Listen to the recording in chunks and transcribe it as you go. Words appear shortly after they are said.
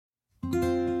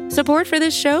Support for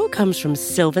this show comes from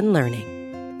Sylvan Learning.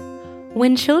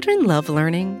 When children love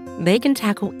learning, they can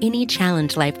tackle any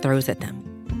challenge life throws at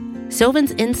them.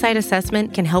 Sylvan's Insight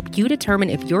Assessment can help you determine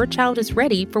if your child is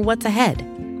ready for what's ahead.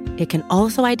 It can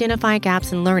also identify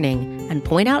gaps in learning and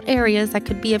point out areas that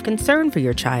could be of concern for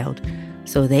your child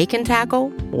so they can tackle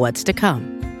what's to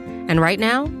come. And right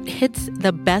now, it's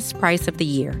the best price of the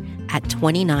year at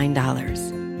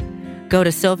 $29. Go to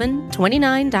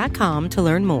sylvan29.com to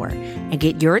learn more and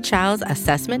get your child's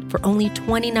assessment for only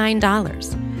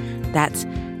 $29. That's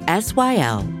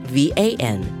SYLVAN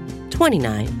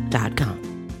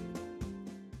 29.com.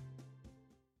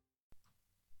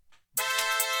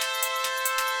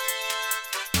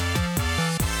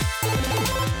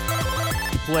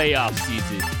 Playoff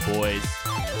season, boys.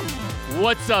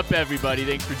 What's up, everybody?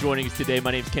 Thanks for joining us today.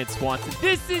 My name's Kent Swanson.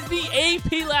 This is the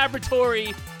AP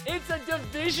Laboratory. It's a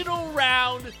divisional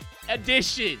round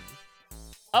edition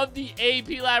of the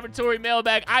AP Laboratory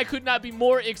Mailbag. I could not be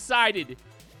more excited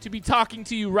to be talking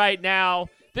to you right now.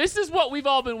 This is what we've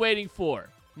all been waiting for.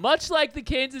 Much like the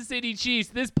Kansas City Chiefs,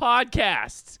 this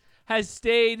podcast has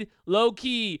stayed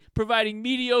low-key, providing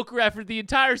mediocre effort the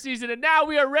entire season, and now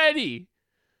we are ready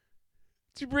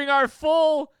to bring our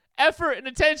full effort and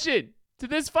attention to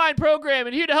this fine program.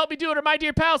 And here to help me do it are my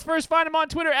dear pals. First, find them on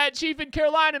Twitter at Chief in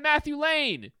Carolina, Matthew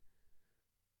Lane.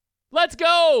 Let's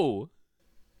go!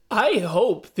 I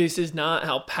hope this is not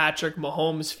how Patrick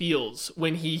Mahomes feels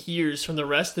when he hears from the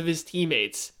rest of his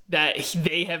teammates that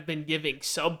they have been giving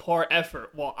subpar effort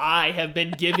while I have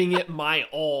been giving it my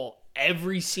all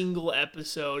every single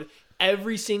episode,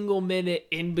 every single minute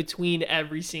in between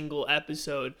every single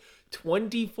episode.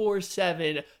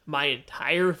 24/7, my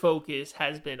entire focus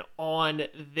has been on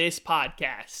this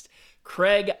podcast.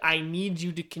 Craig, I need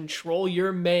you to control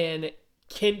your man,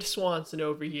 Kent Swanson,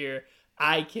 over here.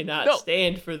 I cannot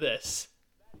stand for this.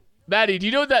 Maddie, do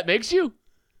you know what that makes you?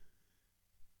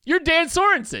 You're Dan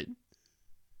Sorensen.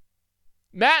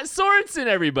 Matt Sorensen,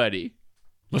 everybody.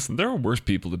 Listen, there are worse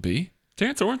people to be.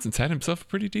 Dan Sorensen's had himself a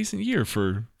pretty decent year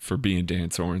for being Dan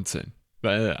Sorensen.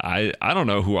 But I don't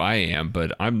know who I am,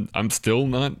 but I'm still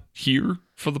not here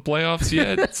for the playoffs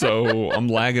yet, so I'm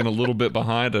lagging a little bit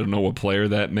behind. I don't know what player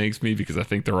that makes me because I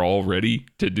think they're all ready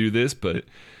to do this, but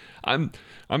I'm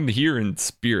here in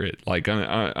spirit. Like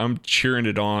I'm cheering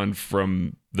it on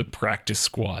from the practice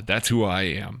squad. That's who I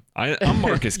am. I'm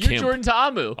Marcus You're Kemp. Jordan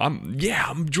Ta'amu.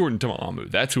 I'm Jordan Ta'amu.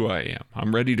 That's who I am.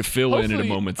 I'm ready to fill in at a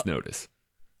moment's notice.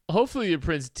 Hopefully, your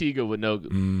Prince Tiga would know.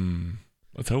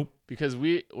 Let's hope. Because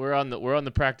we're on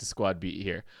the practice squad beat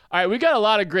here. All right, we got a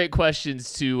lot of great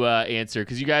questions to answer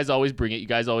because you guys always bring it. You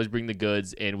guys always bring the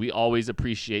goods, and we always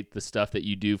appreciate the stuff that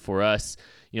you do for us,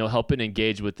 helping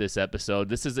engage with this episode.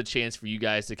 This is a chance for you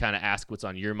guys to kind of ask what's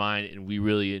on your mind, and we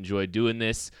really enjoy doing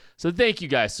this. So thank you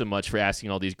guys so much for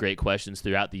asking all these great questions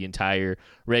throughout the entire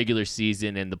regular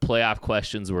season, and the playoff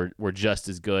questions were just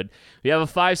as good. We have a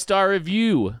 5-star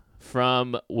review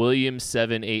from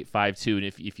William7852, and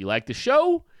if you like the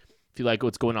show, if you like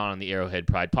what's going on the Arrowhead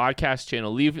Pride podcast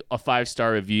channel, leave a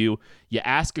 5-star review. You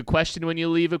ask a question when you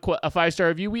leave a 5-star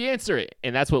review, we answer it.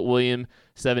 And that's what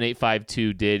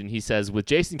William7852 did. And he says, with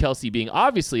Jason Kelce being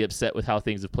obviously upset with how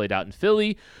things have played out in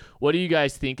Philly, what do you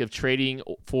guys think of trading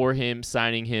for him,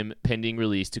 signing him, pending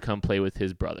release to come play with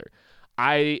his brother?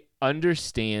 I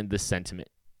understand the sentiment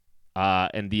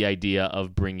and the idea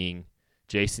of bringing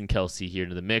Jason Kelce here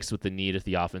into the mix with the need of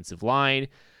the offensive line.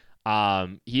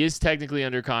 He is technically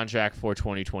under contract for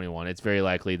 2021. It's very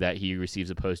likely that he receives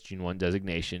a post-June 1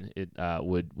 designation. It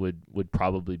would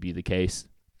probably be the case.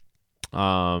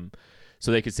 So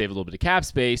they could save a little bit of cap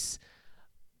space.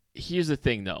 Here's the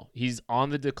thing, though. He's on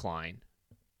the decline.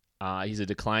 He's a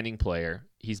declining player.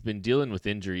 He's been dealing with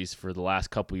injuries for the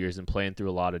last couple years and playing through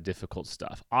a lot of difficult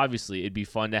stuff. Obviously, it'd be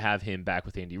fun to have him back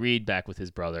with Andy Reid, back with his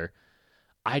brother.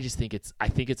 I think it's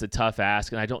a tough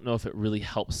ask, and I don't know if it really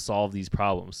helps solve these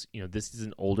problems. This is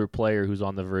an older player who's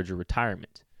on the verge of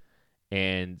retirement.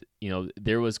 And,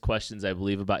 there was questions, I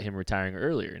believe, about him retiring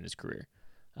earlier in his career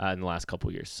in the last couple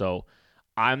of years. So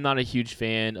I'm not a huge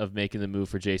fan of making the move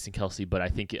for Jason Kelce, but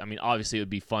obviously it would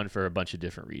be fun for a bunch of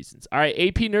different reasons. All right,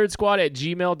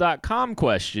 apnerdsquad@gmail.com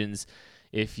questions.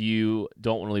 If you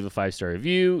don't want to leave a 5-star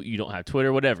review, you don't have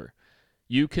Twitter, whatever.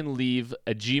 You can leave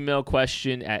a Gmail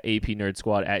question at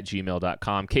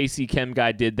apnerdsquad@gmail.com. Casey Chem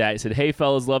Guy did that. He said, hey,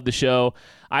 fellas, love the show.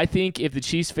 I think if the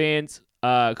Chiefs fans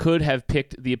could have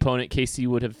picked the opponent KC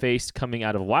would have faced coming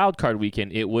out of Wild Card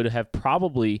weekend, it would have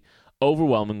probably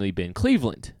overwhelmingly been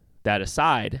Cleveland. That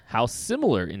aside, how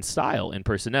similar in style and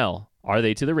personnel are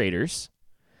they to the Raiders?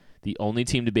 the only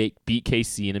team to beat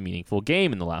KC in a meaningful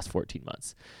game in the last 14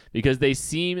 months, because they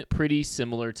seem pretty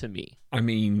similar to me. I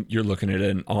mean, you're looking at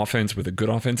an offense with a good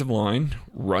offensive line,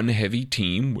 run-heavy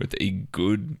team with a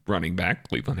good running back.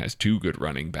 Cleveland has 2 good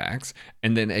running backs,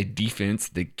 and then a defense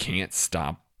that can't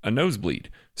stop a nosebleed.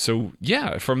 So,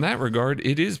 yeah, from that regard,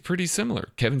 it is pretty similar.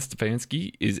 Kevin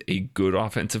Stefanski is a good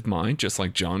offensive mind, just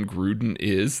like John Gruden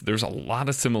is. There's a lot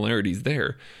of similarities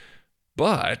there.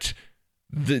 But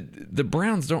the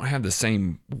Browns don't have the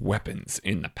same weapons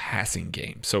in the passing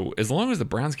game. So as long as the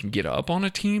Browns can get up on a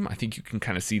team, I think you can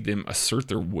kind of see them assert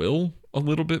their will a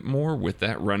little bit more with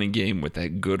that running game, with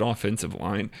that good offensive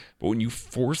line. But when you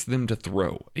force them to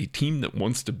throw, a team that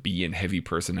wants to be in heavy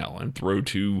personnel and throw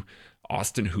to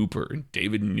Austin Hooper and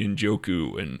David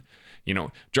Njoku and,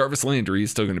 Jarvis Landry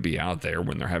is still going to be out there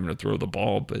when they're having to throw the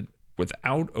ball, but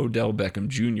without Odell Beckham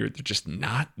Jr., they're just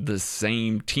not the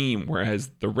same team,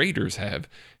 whereas the Raiders have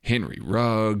Henry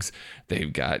Ruggs.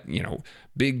 They've got,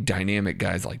 big dynamic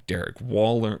guys like Darren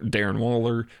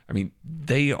Waller. I mean,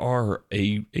 they are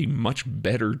a much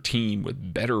better team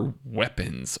with better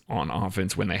weapons on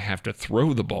offense when they have to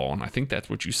throw the ball, and I think that's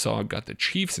what you saw got the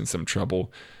Chiefs in some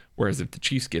trouble, whereas if the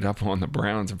Chiefs get up on the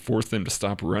Browns and force them to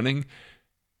stop running,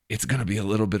 it's going to be a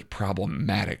little bit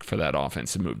problematic for that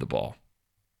offense to move the ball.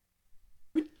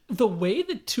 The way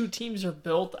the two teams are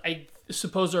built, I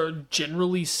suppose, are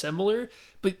generally similar,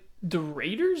 but the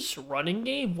Raiders' running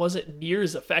game wasn't near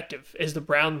as effective as the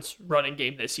Browns' running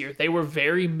game this year. They were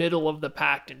very middle of the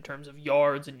pack in terms of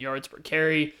yards and yards per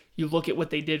carry. You look at what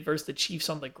they did versus the Chiefs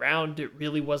on the ground, it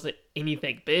really wasn't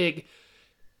anything big.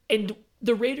 And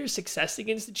the Raiders' success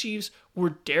against the Chiefs were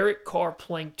Derek Carr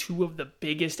playing 2 of the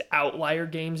biggest outlier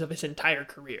games of his entire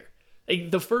career.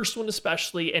 Like the first one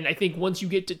especially, and I think once you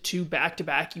get to 2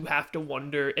 back-to-back, you have to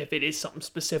wonder if it is something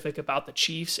specific about the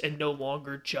Chiefs and no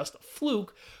longer just a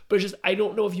fluke. But it's just, I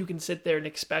don't know if you can sit there and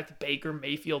expect Baker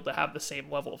Mayfield to have the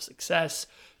same level of success.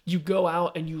 You go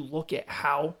out and you look at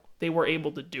how they were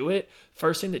able to do it.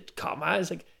 First thing that caught my eye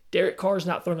is like, Derek Carr's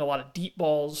not throwing a lot of deep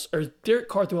balls, or Derek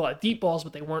Carr threw a lot of deep balls,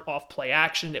 but they weren't off play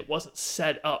action. It wasn't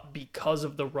set up because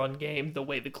of the run game, the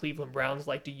way the Cleveland Browns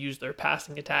like to use their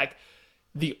passing attack.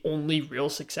 The only real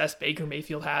success Baker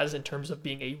Mayfield has in terms of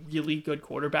being a really good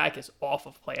quarterback is off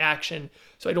of play action.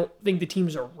 So I don't think the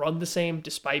teams are run the same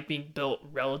despite being built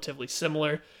relatively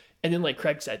similar. And then like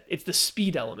Craig said, it's the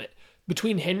speed element.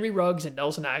 Between Henry Ruggs and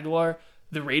Nelson Aguilar,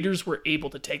 the Raiders were able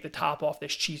to take the top off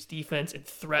this Chiefs defense and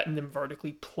threaten them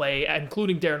vertically, play,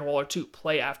 including Darren Waller too,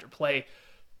 play after play.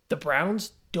 The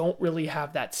Browns don't really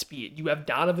have that speed. You have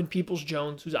Donovan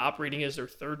Peoples-Jones, who's operating as their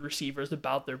third receiver, is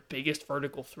about their biggest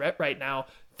vertical threat right now.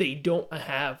 They don't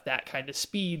have that kind of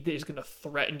speed that is going to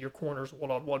threaten your corners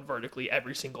one-on-one vertically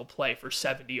every single play for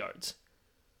 70 yards.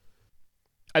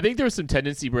 I think there were some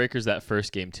tendency breakers that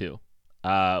first game too,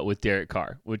 with Derek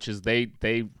Carr, which is they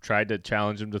tried to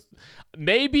challenge him to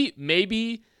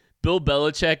maybe Bill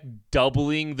Belichick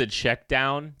doubling the check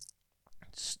down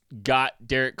got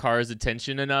Derek Carr's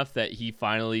attention enough that he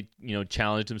finally,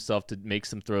 challenged himself to make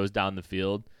some throws down the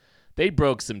field. They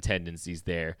broke some tendencies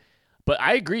there, but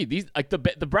I agree. These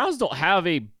the Browns don't have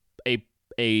a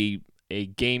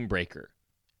game breaker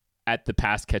at the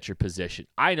pass catcher position.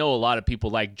 I know a lot of people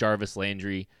like Jarvis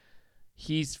Landry.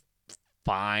 He's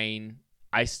fine.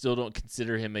 I still don't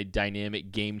consider him a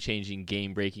dynamic, game-changing,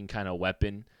 game-breaking kind of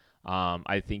weapon.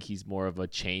 I think he's more of a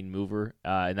chain mover,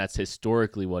 and that's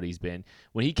historically what he's been.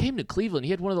 When he came to Cleveland,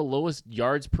 he had one of the lowest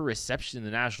yards per reception in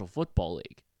the National Football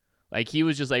League. Like, he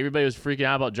was just like, everybody was freaking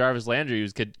out about Jarvis Landry. He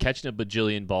was catching a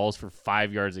bajillion balls for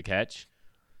 5 yards a catch.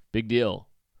 Big deal.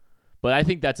 But I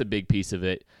think that's a big piece of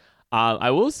it. I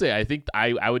will say, I think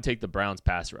I would take the Browns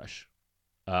pass rush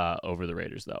over the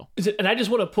Raiders, though. And I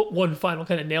just want to put one final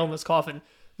kind of nail in this coffin.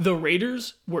 The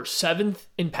Raiders were 7th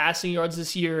in passing yards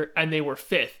this year, and they were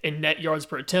 5th in net yards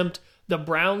per attempt. The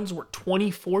Browns were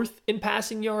 24th in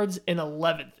passing yards and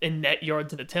 11th in net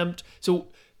yards an attempt. So,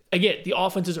 again, the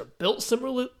offenses are built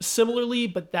similarly,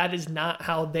 but that is not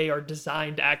how they are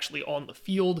designed actually on the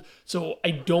field. So I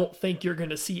don't think you're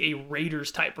going to see a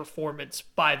Raiders-type performance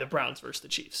by the Browns versus the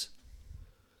Chiefs.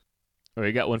 All right,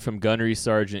 we got one from Gunnery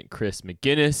Sergeant Chris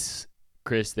McGinnis.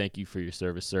 Chris, thank you for your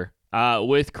service, sir.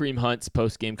 With Kareem Hunt's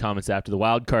post-game comments after the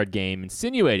wildcard game,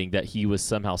 insinuating that he was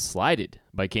somehow slighted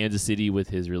by Kansas City with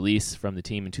his release from the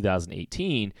team in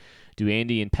 2018, do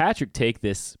Andy and Patrick take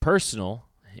this personal,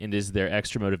 and is there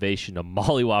extra motivation to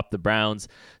mollywop the Browns,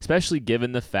 especially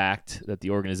given the fact that the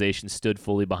organization stood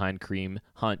fully behind Kareem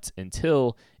Hunt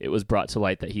until it was brought to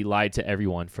light that he lied to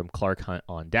everyone from Clark Hunt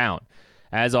on down?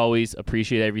 As always,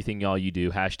 appreciate everything y'all you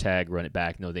do. # run it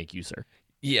back. No, thank you, sir.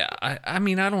 Yeah, I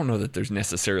mean, I don't know that there's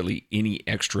necessarily any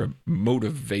extra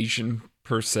motivation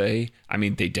per se. I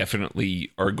mean, they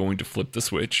definitely are going to flip the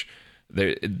switch.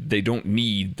 They don't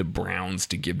need the Browns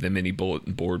to give them any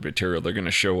bulletin board material. They're going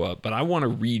to show up. But I want to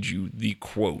read you the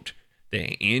quote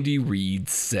that Andy Reid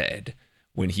said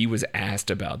when he was asked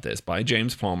about this by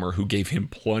James Palmer, who gave him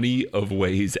plenty of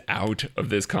ways out of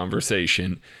this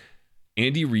conversation.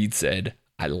 Andy Reid said,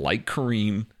 "I like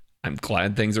Kareem. I'm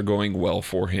glad things are going well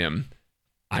for him.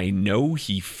 I know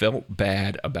he felt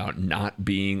bad about not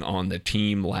being on the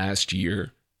team last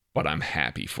year, but I'm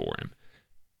happy for him."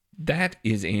 That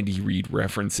is Andy Reid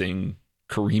referencing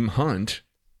Kareem Hunt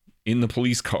in the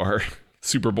police car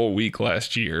Super Bowl week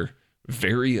last year,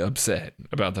 very upset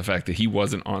about the fact that he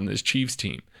wasn't on this Chiefs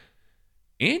team.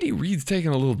 Andy Reid's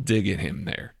taking a little dig at him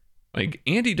there. Like,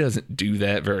 Andy doesn't do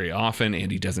that very often.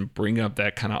 Andy doesn't bring up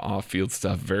that kind of off-field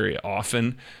stuff very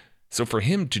often. So for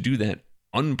him to do that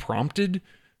unprompted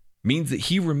means that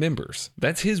he remembers.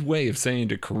 That's his way of saying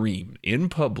to Kareem in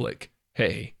public,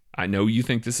 hey, I know you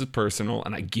think this is personal,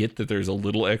 and I get that there's a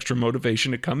little extra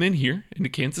motivation to come in here into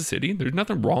Kansas City. There's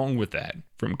nothing wrong with that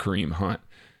from Kareem Hunt.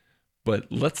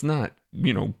 But let's not,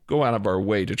 go out of our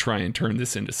way to try and turn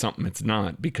this into something it's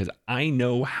not, because I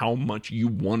know how much you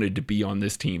wanted to be on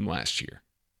this team last year.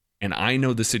 And I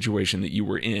know the situation that you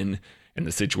were in and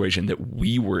the situation that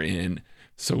we were in.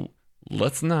 So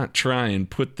let's not try and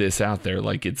put this out there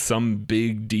like it's some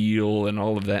big deal and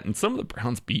all of that. And some of the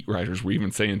Browns beat writers were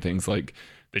even saying things like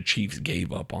the Chiefs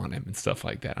gave up on him and stuff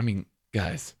like that. I mean,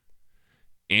 guys,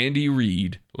 Andy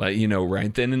Reid let you know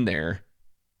right then and there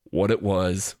what it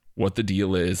was, what the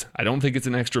deal is. I don't think it's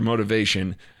an extra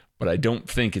motivation, but I don't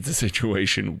think it's a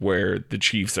situation where the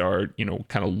Chiefs are,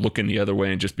 kind of looking the other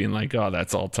way and just being like, oh,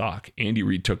 that's all talk. Andy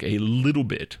Reid took a little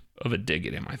bit of a dig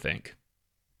at him, I think.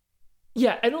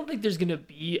 Yeah, I don't think there's going to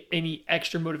be any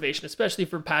extra motivation, especially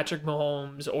for Patrick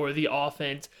Mahomes or the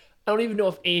offense. I don't even know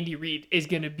if Andy Reid is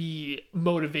going to be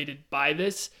motivated by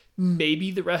this.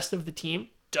 Maybe the rest of the team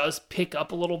does pick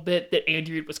up a little bit that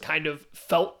Andy Reid was kind of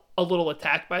felt a little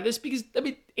attacked by this, because,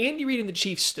 Andy Reid and the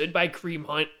Chiefs stood by Kareem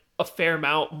Hunt a fair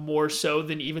amount more so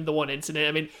than even the one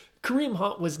incident. Kareem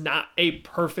Hunt was not a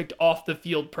perfect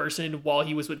off-the-field person while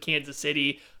he was with Kansas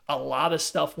City. A lot of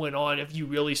stuff went on. If you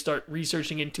really start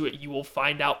researching into it, you will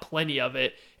find out plenty of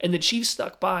it. And the Chiefs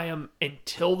stuck by him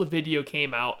until the video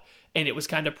came out, and it was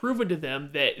kind of proven to them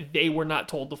that they were not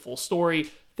told the full story.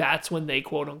 That's when they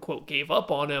quote-unquote gave up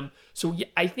on him. So yeah,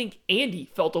 I think Andy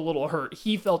felt a little hurt.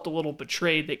 He felt a little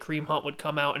betrayed that Kareem Hunt would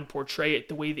come out and portray it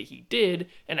the way that he did,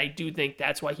 and I do think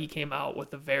that's why he came out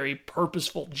with a very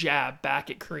purposeful jab back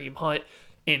at Kareem Hunt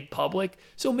in public.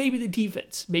 So maybe the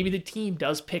defense, maybe the team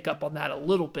does pick up on that a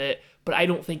little bit, but I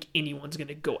don't think anyone's going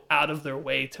to go out of their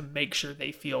way to make sure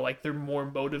they feel like they're more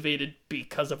motivated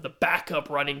because of the backup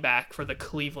running back for the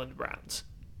Cleveland Browns.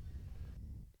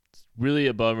 Really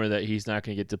a bummer that he's not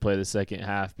going to get to play the second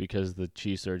half because the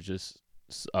Chiefs are just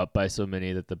up by so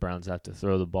many that the Browns have to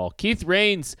throw the ball. Keith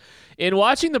Rains, in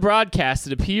watching the broadcast,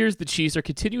 it appears the Chiefs are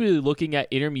continually looking at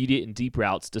intermediate and deep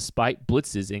routes despite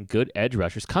blitzes and good edge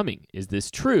rushers coming. Is this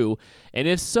true? And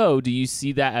if so, do you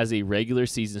see that as a regular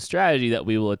season strategy that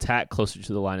we will attack closer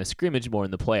to the line of scrimmage more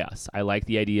in the playoffs? I like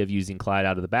the idea of using Clyde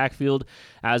out of the backfield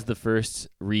as the first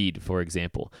read, for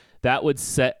example. That would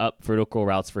set up vertical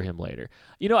routes for him later.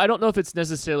 I don't know if it's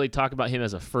necessarily talk about him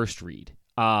as a first read.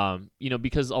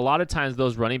 Because a lot of times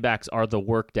those running backs are the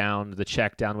work down, the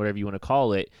check down, whatever you want to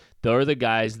call it. They're the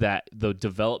guys that the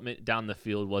development down the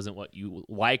field wasn't what you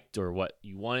liked or what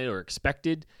you wanted or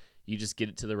expected. You just get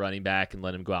it to the running back and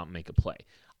let him go out and make a play.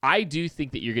 I do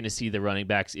think that you're going to see the running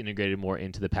backs integrated more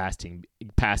into the pass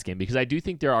game, because I do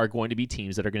think there are going to be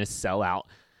teams that are going to sell out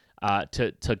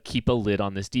to keep a lid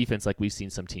on this defense like we've seen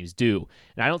some teams do.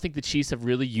 And I don't think the Chiefs have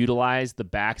really utilized the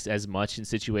backs as much in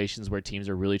situations where teams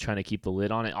are really trying to keep the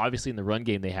lid on it. Obviously in the run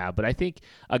game they have, but I think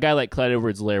a guy like Clyde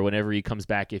Edwards-Helaire, whenever he comes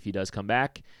back, if he does come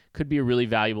back, could be a really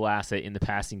valuable asset in the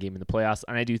passing game in the playoffs.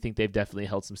 And I do think they've definitely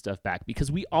held some stuff back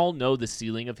because we all know the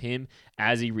ceiling of him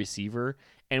as a receiver,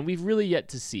 and we've really yet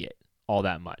to see it all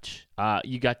that much.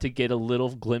 You got to get a little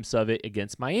glimpse of it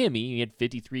against Miami. He had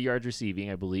 53 yards receiving,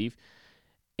 I believe.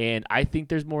 And I think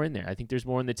there's more in there. I think there's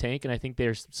more in the tank, and I think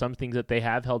there's some things that they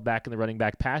have held back in the running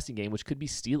back passing game, which could be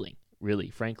stealing,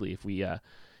 really, frankly, if we,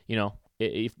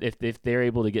 if they're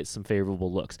able to get some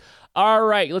favorable looks. All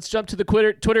right, let's jump to the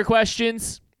Twitter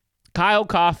questions. Kyle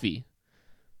Coffey,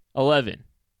 11.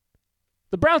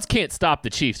 The Browns can't stop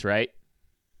the Chiefs, right?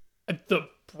 The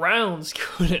Browns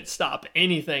couldn't stop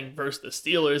anything versus the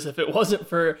Steelers if it wasn't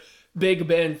for Big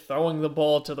Ben throwing the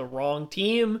ball to the wrong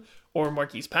team or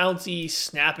Marquise Pouncey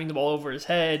snapping the ball over his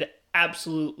head.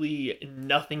 absolutely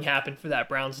nothing happened for that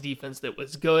Browns defense that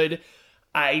was good.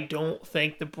 I don't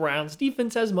think the Browns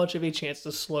defense has much of a chance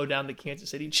to slow down the Kansas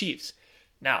City Chiefs.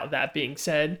 Now, that being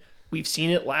said, we've seen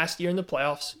it last year in the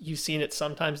playoffs. You've seen it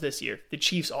sometimes this year. The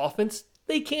Chiefs offense,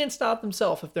 they can't stop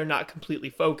themselves if they're not completely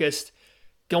focused.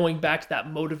 Going back to that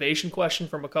motivation question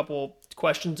from a couple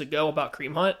questions ago about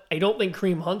Kareem Hunt, I don't think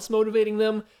Kareem Hunt's motivating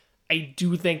them. I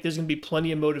do think there's going to be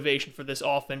plenty of motivation for this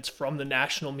offense from the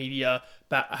national media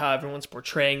about how everyone's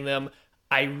portraying them.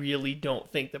 I really don't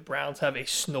think the Browns have a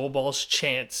snowball's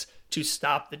chance to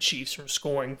stop the Chiefs from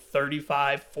scoring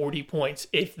 35, 40 points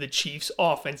if the Chiefs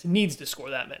offense needs to score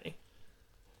that many.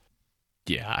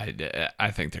 Yeah,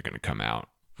 I think they're going to come out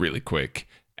really quick.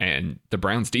 And the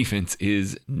Browns defense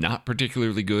is not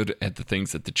particularly good at the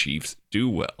things that the Chiefs do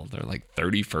well. They're like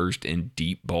 31st in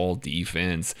deep ball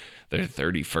defense. They're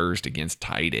 31st against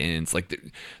tight ends. Like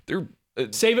they're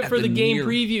save it for the game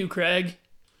preview, Craig.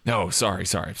 No, sorry.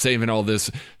 I'm saving all this.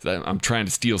 I'm trying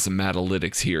to steal some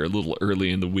Matalytics here a little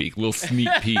early in the week. Little sneak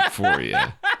peek for you.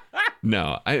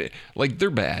 No,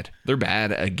 they're bad. They're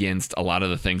bad against a lot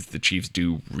of the things the Chiefs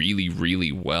do really,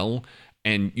 really well.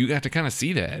 And you got to kind of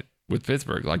see that with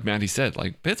Pittsburgh. Like Matty said,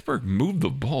 like Pittsburgh moved the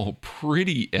ball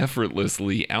pretty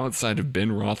effortlessly outside of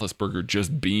Ben Roethlisberger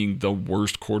just being the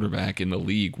worst quarterback in the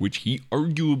league, which he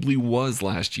arguably was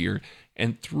last year,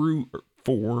 and threw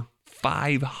for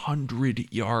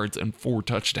 500 yards and 4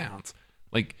 touchdowns.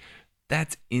 Like,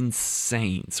 that's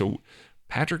insane. So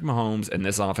Patrick Mahomes and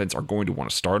this offense are going to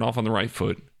want to start off on the right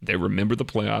foot. They remember the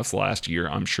playoffs last year.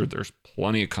 I'm sure there's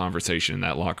plenty of conversation in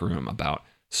that locker room about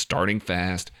starting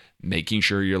fast, making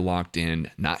sure you're locked in,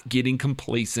 not getting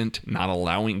complacent, not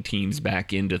allowing teams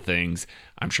back into things.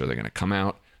 I'm sure they're going to come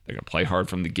out, they're going to play hard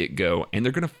from the get-go, and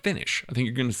they're going to finish. I think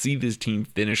you're going to see this team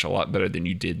finish a lot better than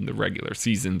you did in the regular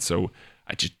season. So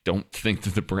I just don't think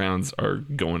that the Browns are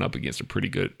going up against a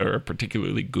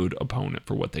particularly good opponent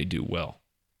for what they do well.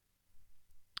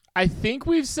 I think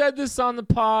we've said this on the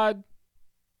pod.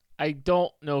 I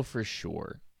don't know for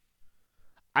sure.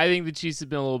 I think the Chiefs have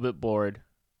been a little bit bored.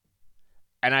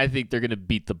 And I think they're going to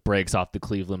beat the brakes off the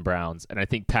Cleveland Browns. And I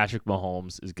think Patrick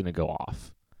Mahomes is going to go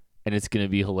off. And it's going to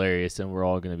be hilarious. And we're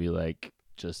all going to be like,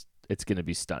 it's going to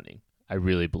be stunning. I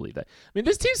really believe that. I mean,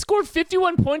 this team scored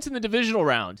 51 points in the divisional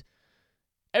round.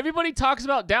 Everybody talks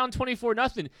about down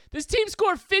 24-0. This team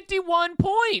scored 51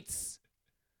 points.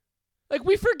 Like,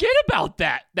 we forget about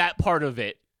that part of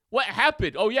it. What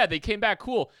happened? Oh, yeah, they came back.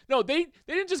 Cool. No, they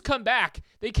didn't just come back.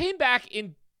 They came back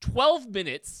in 12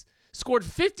 minutes, scored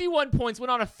 51 points,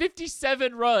 went on a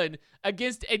 57 run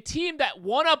against a team that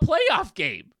won a playoff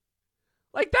game.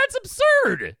 Like, that's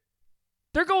absurd.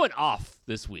 They're going off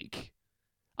this week.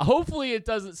 Hopefully it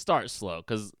doesn't start slow,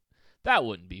 because that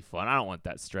wouldn't be fun. I don't want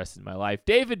that stress in my life.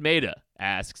 David Maida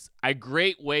asks, a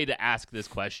great way to ask this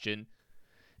question.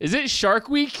 Is it Shark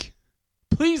Week?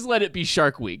 Please let it be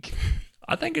Shark Week.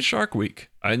 I think it's Shark Week.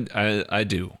 I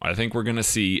do. I think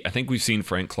we've seen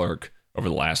Frank Clark over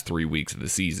the last 3 weeks of the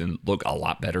season look a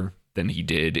lot better than he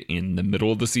did in the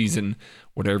middle of the season.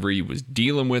 Whatever he was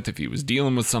dealing with, if he was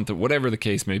dealing with something, whatever the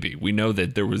case may be, we know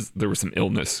that there was some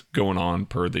illness going on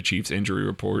per the Chiefs injury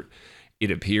report.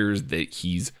 It appears that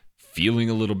he's feeling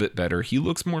a little bit better. He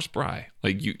looks more spry.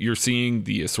 Like you're seeing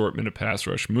the assortment of pass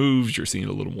rush moves. You're seeing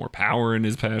a little more power in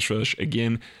his pass rush.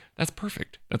 Again, that's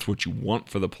perfect. That's what you want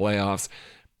for the playoffs.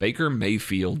 Baker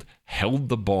Mayfield held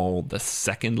the ball the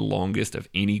second longest of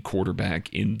any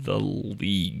quarterback in the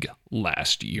league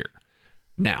last year.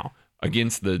 Now,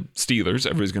 against the Steelers,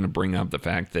 everybody's going to bring up the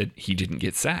fact that he didn't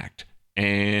get sacked.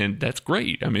 And that's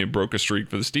great. I mean, it broke a streak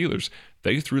for the Steelers.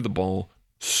 They threw the ball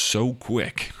so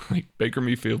quick. Like, Baker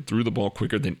Mayfield threw the ball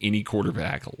quicker than any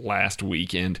quarterback last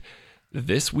weekend.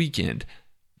 This weekend,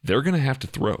 they're going to have to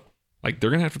throw. Like,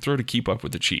 they're going to have to throw to keep up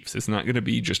with the Chiefs. It's not going to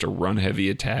be just a run-heavy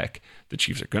attack. The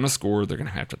Chiefs are going to score. They're going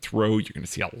to have to throw. You're going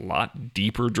to see a lot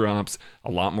deeper drops,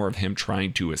 a lot more of him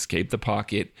trying to escape the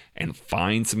pocket and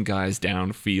find some guys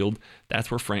downfield. That's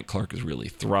where Frank Clark has really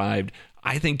thrived.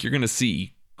 I think you're going to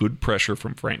see good pressure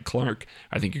from Frank Clark.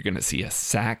 I think you're going to see a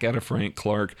sack out of Frank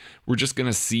Clark. We're just going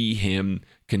to see him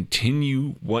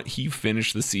continue what he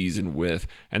finished the season with,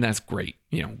 and that's great.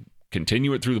 You know,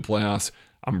 continue it through the playoffs.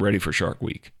 I'm ready for Shark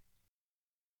Week.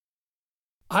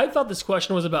 I thought this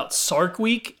question was about Sark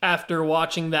Week. After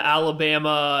watching the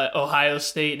Alabama-Ohio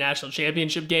State National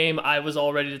Championship game, I was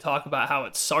all ready to talk about how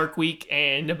it's Sark Week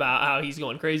and about how he's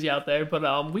going crazy out there.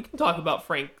 But we can talk about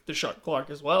Frank the Shark Clark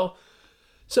as well.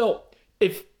 So,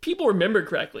 if people remember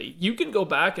correctly, you can go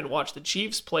back and watch the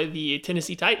Chiefs play the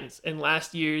Tennessee Titans in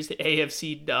last year's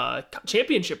AFC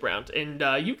championship round.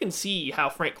 And you can see how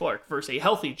Frank Clark versus a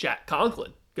healthy Jack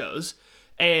Conklin goes.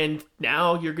 And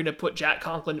now you're going to put Jack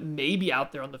Conklin maybe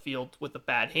out there on the field with a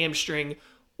bad hamstring,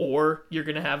 or you're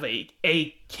going to have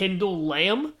a Kendall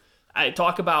Lamb. I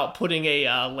talk about putting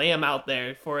a lamb out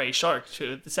there for a shark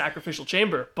to the sacrificial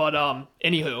chamber. But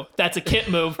anywho, that's a Kent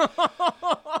move.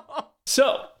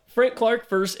 So Frank Clark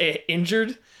versus a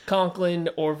injured Conklin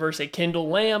or versus a Kendall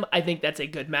Lamb. I think that's a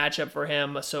good matchup for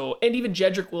him. So, and even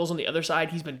Jedrick Wills on the other side,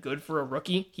 he's been good for a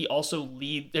rookie. He also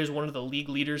there's one of the league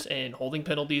leaders in holding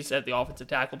penalties at the offensive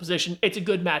tackle position. It's a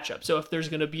good matchup. So if there's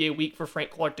going to be a week for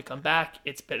Frank Clark to come back,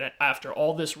 it's been after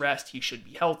all this rest. He should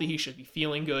be healthy. He should be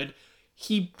feeling good.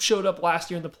 He showed up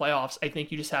last year in the playoffs. I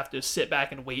think you just have to sit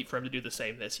back and wait for him to do the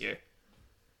same this year.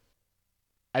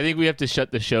 I think we have to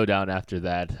shut the show down after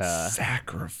that.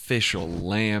 Sacrificial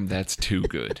lamb. That's too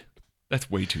good. That's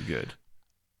way too good.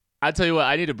 I'll tell you what,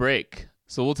 I need a break.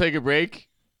 So we'll take a break,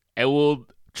 and we'll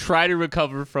try to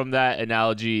recover from that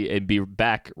analogy and be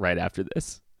back right after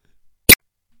this.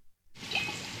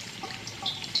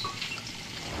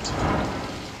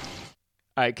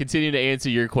 All right, continue to answer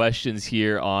your questions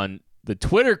here on the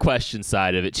Twitter question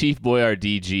side of it. Chief Boyard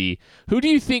DG, who do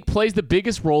you think plays the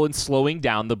biggest role in slowing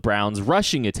down the Browns'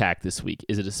 rushing attack this week?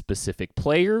 Is it a specific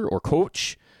player or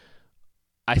coach?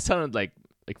 I sounded like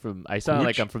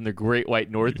I'm from the Great White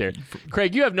North there.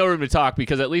 Craig, you have no room to talk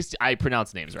because at least I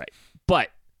pronounce names right. But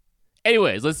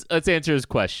anyways, let's answer his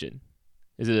question.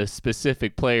 Is it a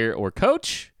specific player or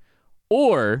coach,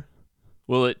 or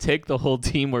will it take the whole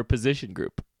team or position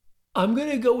group? I'm going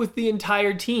to go with the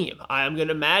entire team. I'm going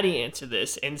to Maddie answer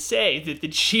this and say that the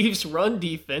Chiefs' run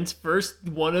defense, first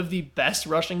one of the best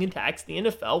rushing attacks in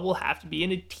the NFL, will have to be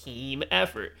in a team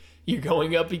effort. You're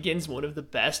going up against one of the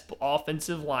best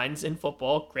offensive lines in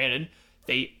football. Granted,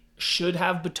 they should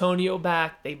have Batonio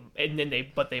back,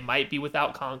 but they might be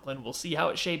without Conklin. We'll see how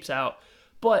it shapes out.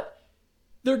 But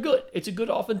they're good. It's a good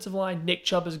offensive line. Nick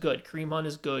Chubb is good. Kareem Hunt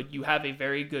is good. You have a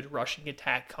very good rushing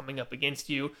attack coming up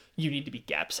against you. You need to be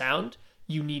gap sound.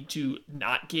 You need to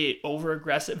not get over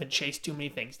aggressive and chase too many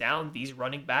things down. These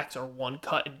running backs are one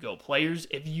cut and go players.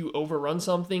 If you overrun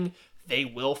something, they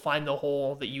will find the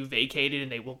hole that you vacated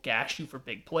and they will gash you for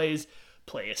big plays.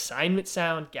 Play assignment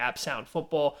sound, gap sound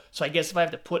football. So I guess if I have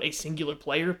to put a singular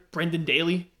player, Brendan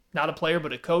Daly, not a player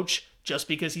but a coach, just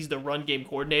because he's the run game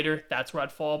coordinator, that's where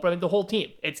I'd fall. But I mean, the whole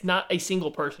team, it's not a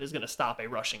single person is going to stop a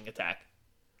rushing attack.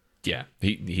 Yeah,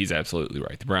 he's absolutely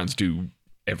right. The Browns do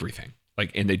everything,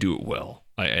 and they do it well.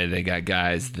 They got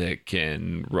guys that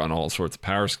can run all sorts of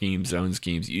power schemes, zone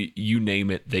schemes. You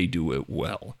name it, they do it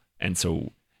well. And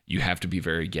so you have to be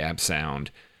very gap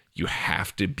sound. You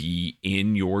have to be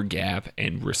in your gap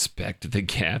and respect the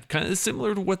gap. Kind of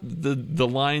similar to what the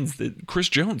lines that Chris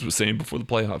Jones was saying before the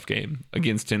playoff game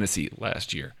against Tennessee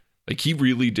last year. He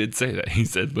really did say that. He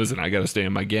said, listen, I got to stay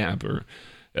in my gap or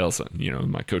else,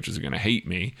 my coaches are going to hate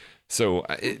me. So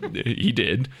he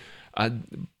did.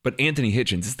 But Anthony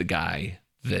Hitchens is the guy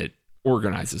that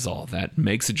organizes all that,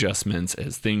 makes adjustments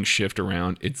as things shift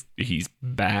around. He's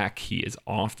back. He is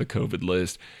off the COVID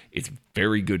list. It's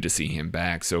very good to see him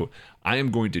back. So I am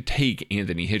going to take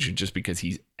Anthony Hitchens just because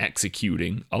he's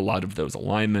executing a lot of those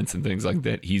alignments and things like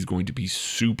that. He's going to be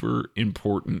super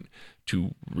important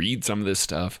to read some of this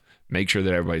stuff, make sure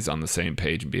that everybody's on the same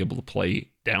page and be able to play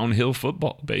downhill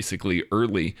football basically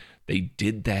early. They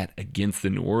did that against the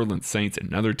New Orleans Saints,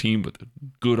 another team with a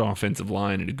good offensive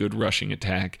line and a good rushing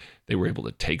attack. They were able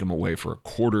to take them away for a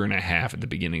quarter and a half at the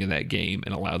beginning of that game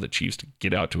and allow the Chiefs to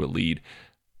get out to a lead.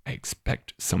 I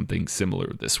expect something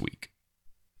similar this week.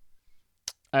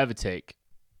 I have a take.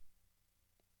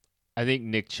 I think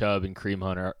Nick Chubb and Kareem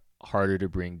Hunt are harder to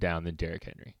bring down than Derrick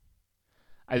Henry.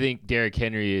 I think Derrick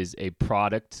Henry is a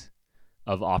product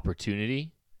of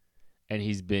opportunity, and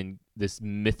this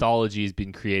mythology has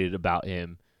been created about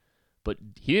him, but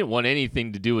he didn't want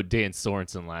anything to do with Dan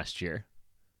Sorensen last year.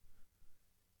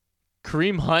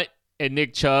 Kareem Hunt and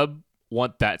Nick Chubb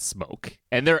want that smoke,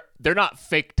 and they're not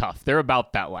fake tough. They're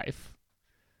about that life.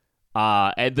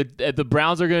 And the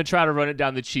Browns are going to try to run it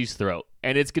down the Chiefs' throat,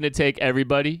 and it's going to take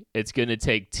everybody. It's going to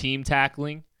take team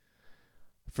tackling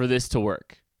for this to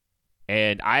work.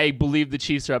 And I believe the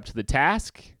Chiefs are up to the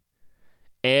task.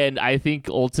 And I think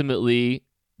ultimately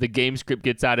the game script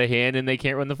gets out of hand and they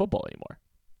can't run the football anymore.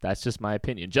 That's just my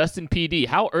opinion. Justin PD,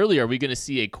 how early are we going to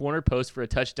see a corner post for a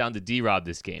touchdown to D-Rob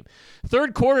this game?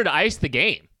 Third quarter to ice the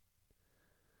game.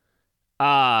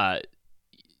 I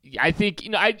think,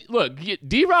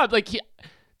 D-Rob, he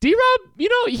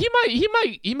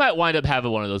might wind up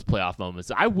having one of those playoff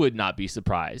moments. I would not be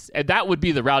surprised. And that would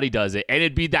be the route he does it. And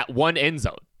it'd be that one end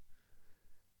zone.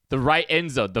 The right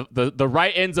end zone, the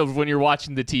right end zone when you're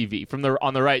watching the TV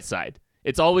on the right side.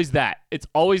 It's always that. It's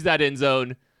always that end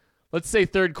zone. let's say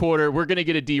third quarter, we're going to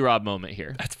get a D-Rob moment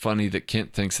here. That's funny that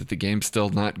Kent thinks that the game's still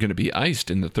not going to be iced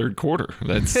in the third quarter.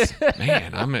 That's,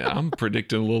 man, I'm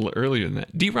predicting a little earlier than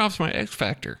that. D-Rob's my X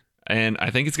factor. And I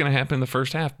think it's going to happen in the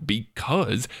first half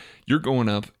because you're going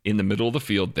up in the middle of the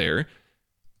field there.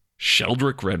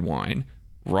 Sheldrick Redwine,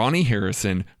 Ronnie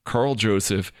Harrison, Carl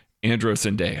Joseph, Andros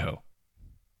Sendejo.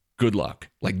 Good luck.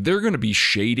 Like, they're going to be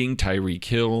shading Tyreek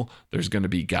Hill. There's going to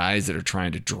be guys that are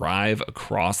trying to drive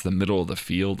across the middle of the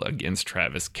field against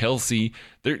Travis Kelce.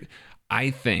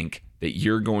 I think that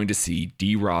you're going to see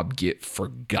D-Rob get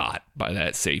forgot by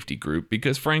that safety group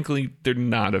because, frankly, they're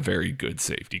not a very good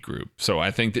safety group. So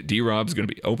I think that D-Rob's going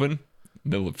to be open,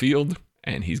 middle of the field,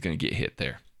 and he's going to get hit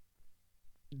there.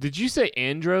 Did you say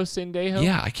Andros Sendejo?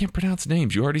 Yeah, I can't pronounce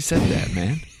names. You already said that,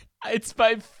 man. It's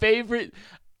my favorite.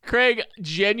 Craig,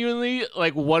 genuinely,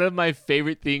 like, one of my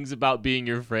favorite things about being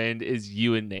your friend is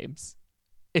you and names.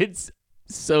 It's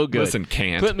so good. Listen,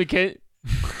 can't. Clint McKenzie.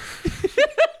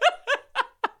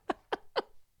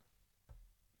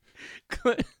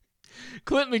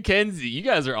 Clint McKenzie, you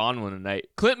guys are on one tonight.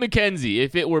 Clint McKenzie,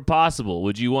 if it were possible,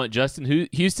 would you want Justin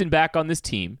Houston back on this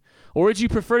team? Or would you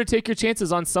prefer to take your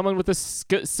chances on someone with a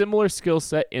similar skill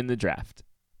set in the draft?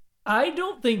 I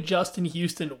don't think Justin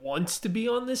Houston wants to be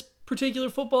on this particular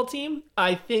football team.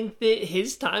 I think that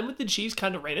his time with the Chiefs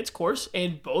kind of ran its course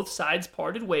and both sides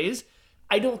parted ways.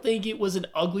 I don't think it was an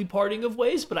ugly parting of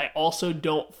ways, but I also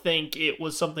don't think it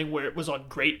was something where it was on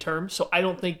great terms. So I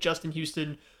don't think Justin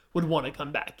Houston would want to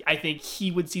come back. I think he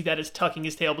would see that as tucking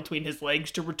his tail between his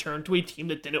legs to return to a team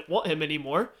that didn't want him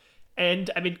anymore.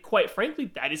 And I mean, quite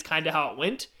frankly, that is kind of how it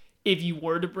went. If you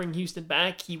were to bring Houston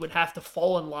back, he would have to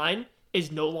fall in line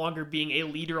as no longer being a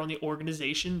leader on the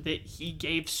organization that he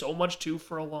gave so much to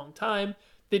for a long time,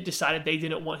 that decided they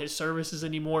didn't want his services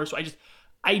anymore. So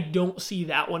I don't see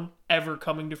that one ever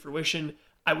coming to fruition.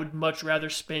 I would much rather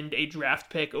spend a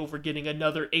draft pick over getting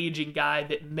another aging guy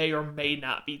that may or may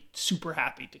not be super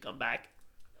happy to come back.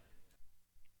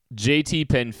 JT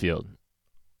Penfield,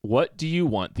 what do you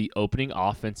want the opening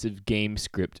offensive game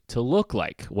script to look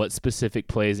like? What specific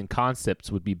plays and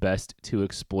concepts would be best to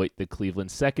exploit the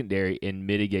Cleveland secondary and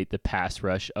mitigate the pass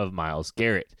rush of Myles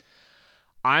Garrett?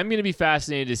 I'm going to be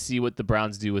fascinated to see what the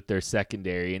Browns do with their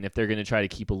secondary and if they're going to try to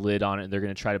keep a lid on it and they're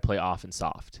going to try to play off and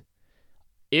soft.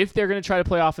 If they're going to try to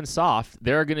play off and soft,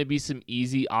 there are going to be some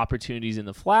easy opportunities in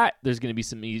the flat. There's going to be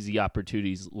some easy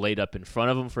opportunities laid up in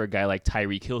front of him for a guy like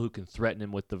Tyreek Hill who can threaten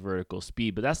him with the vertical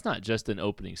speed. But that's not just an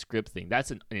opening script thing.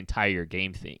 That's an entire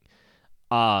game thing.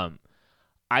 I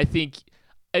think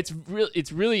it's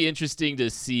really interesting to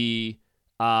see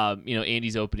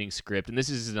Andy's opening script. And this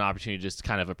is an opportunity to just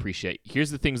kind of appreciate.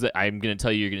 Here's the things that I'm going to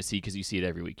tell you you're going to see because you see it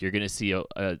every week. You're going to see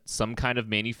some kind of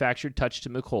manufactured touch to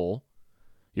McCole.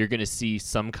 You're going to see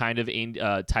some kind of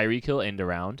Tyreek Hill end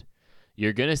around.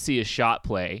 You're going to see a shot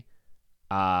play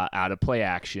out of play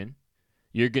action.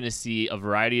 You're going to see a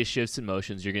variety of shifts and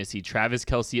motions. You're going to see Travis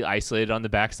Kelce isolated on the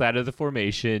backside of the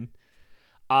formation.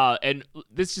 And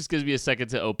this just gives me a second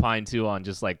to opine, too, on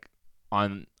just like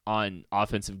on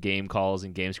offensive game calls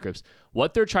and game scripts.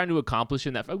 What they're trying to accomplish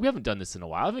in that. We haven't done this in a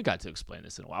while. I haven't got to explain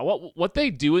this in a while. What they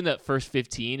do in that first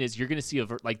 15 is you're going to see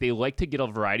they like to get a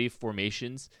variety of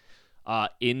formations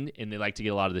and they like to get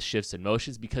a lot of the shifts and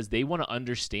motions because they want to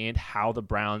understand how the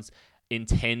Browns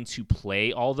intend to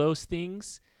play all those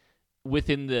things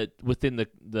within the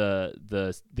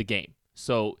game.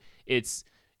 So it's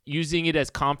using it as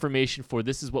confirmation for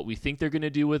this is what we think they're going to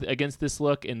do against this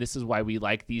look, and this is why we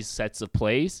like these sets of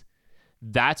plays.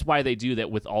 That's why they do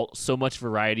that with so much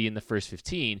variety in the first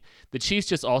 15. The Chiefs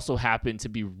just also happen to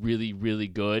be really, really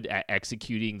good at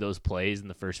executing those plays in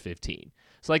the first 15.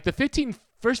 So like the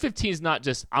first 15 is not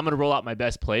just I'm going to roll out my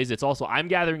best plays. It's also I'm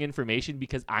gathering information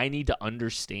because I need to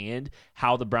understand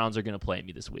how the Browns are going to play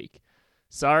me this week.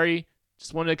 Sorry,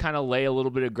 just wanted to kind of lay a little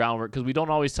bit of groundwork because we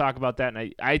don't always talk about that.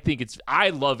 And I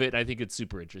love it. I think it's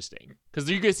super interesting because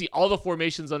you're going to see all the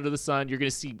formations under the sun. You're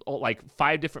going to see like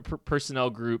 5 different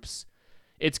personnel groups.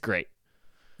 It's great.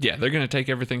 Yeah, they're going to take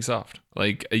everything soft.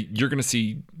 Like, you're going to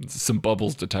see some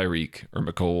bubbles to Tyreek or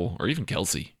McCole or even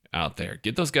Kelce out there.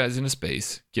 Get those guys into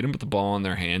space, get them with the ball in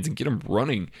their hands, and get them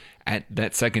running at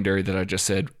that secondary that I just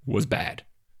said was bad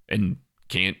and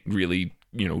can't really,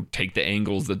 take the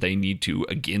angles that they need to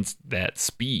against that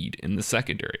speed in the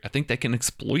secondary. I think they can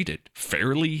exploit it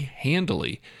fairly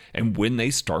handily. And when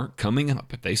they start coming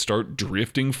up, if they start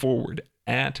drifting forward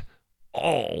at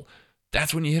all,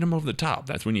 that's when you hit them over the top.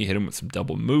 That's when you hit them with some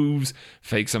double moves,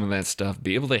 fake some of that stuff,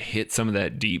 be able to hit some of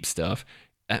that deep stuff.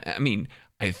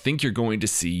 I think you're going to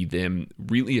see them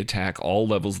really attack all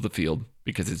levels of the field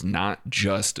because it's not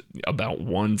just about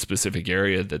one specific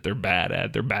area that they're bad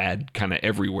at. They're bad kind of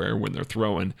everywhere when they're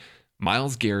throwing.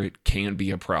 Myles Garrett can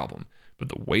be a problem, but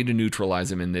the way to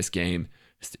neutralize him in this game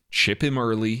is to chip him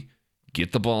early,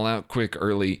 get the ball out quick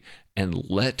early, and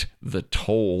let the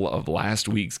toll of last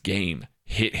week's game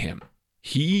hit him.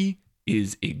 He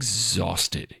is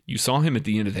exhausted. You saw him at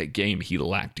the end of that game. He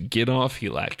lacked get off. He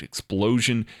lacked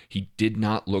explosion. He did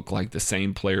not look like the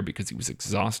same player because he was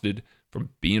exhausted from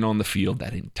being on the field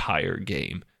that entire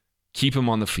game. Keep him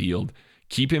on the field.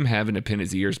 Keep him having to pin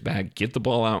his ears back. Get the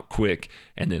ball out quick.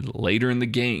 And then later in the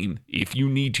game, if you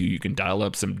need to, you can dial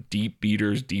up some deep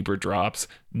beaters, deeper drops,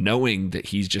 knowing that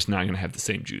he's just not going to have the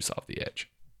same juice off the edge.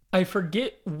 I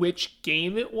forget which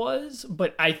game it was,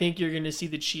 but I think you're going to see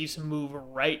the Chiefs move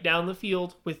right down the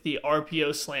field with the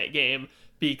RPO slant game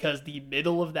because the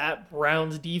middle of that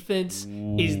Browns defense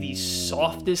is the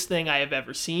softest thing I have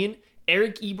ever seen.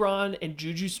 Eric Ebron and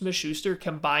Juju Smith-Schuster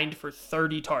combined for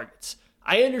 30 targets.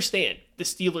 I understand the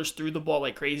Steelers threw the ball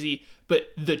like crazy,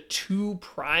 but the two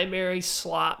primary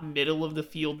slot middle of the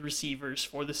field receivers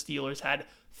for the Steelers had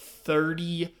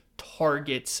 30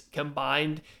 targets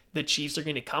combined. The Chiefs are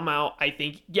going to come out. I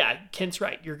think, yeah, Kent's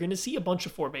right. You're going to see a bunch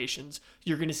of formations.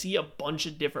 You're going to see a bunch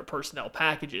of different personnel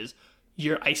packages.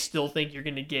 I still think you're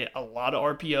going to get a lot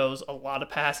of RPOs, a lot of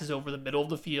passes over the middle of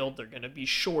the field. They're going to be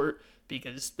short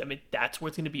because, that's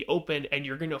what's going to be open, and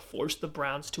you're going to force the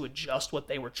Browns to adjust what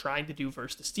they were trying to do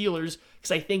versus the Steelers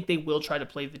because I think they will try to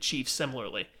play the Chiefs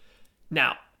similarly.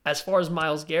 Now, as far as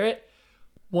Myles Garrett,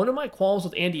 one of my qualms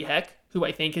with Andy Heck, who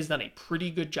I think has done a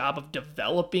pretty good job of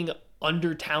developing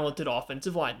under-talented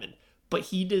offensive linemen, but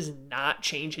he does not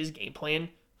change his game plan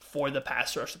for the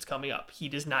pass rush that's coming up. He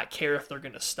does not care if they're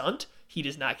going to stunt. He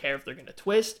does not care if they're going to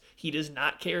twist. He does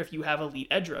not care if you have elite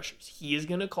edge rushers. He is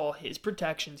going to call his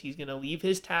protections. He's going to leave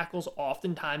his tackles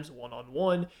oftentimes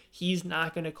one-on-one. He's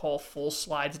not going to call full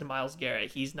slides to Myles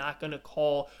Garrett. He's not going to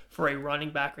call for a running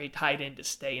back or a tight end to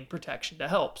stay in protection to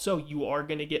help. So you are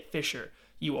going to get Fisher.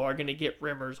 You are going to get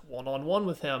Rimmers one-on-one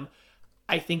with him.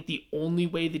 I think the only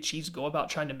way the Chiefs go about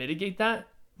trying to mitigate that,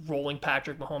 rolling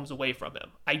Patrick Mahomes away from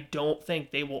him. I don't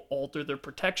think they will alter their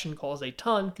protection calls a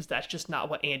ton because that's just not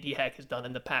what Andy Heck has done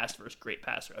in the past versus great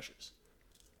pass rushers.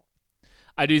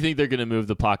 I do think they're going to move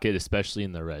the pocket, especially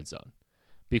in the red zone,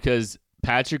 because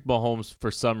Patrick Mahomes,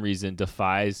 for some reason,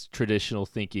 defies traditional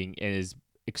thinking and is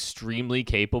extremely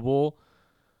capable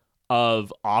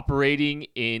of operating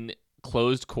in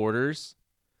closed quarters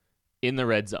in the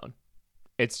red zone.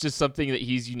 It's just something that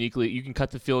he's uniquely, you can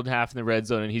cut the field in half in the red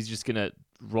zone and he's just going to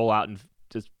roll out and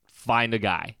just find a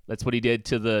guy. That's what he did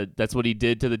to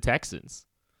the Texans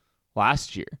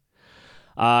last year.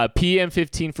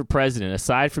 PM15 for president.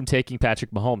 Aside from taking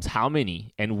Patrick Mahomes, how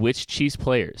many and which Chiefs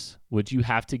players would you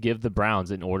have to give the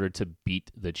Browns in order to beat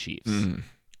the Chiefs?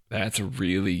 That's a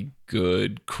really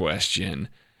good question.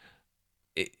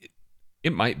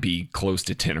 It might be close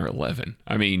to 10 or 11.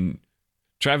 I mean,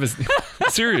 Travis,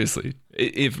 seriously,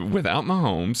 if without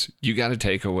Mahomes, you got to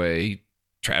take away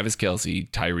Travis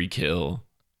Kelce, Tyreek Hill,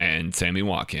 and Sammy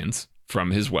Watkins from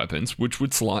his weapons, which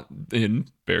would slot in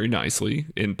very nicely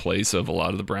in place of a lot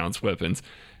of the Browns' weapons.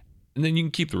 And then you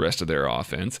can keep the rest of their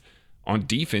offense. On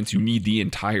defense, you need the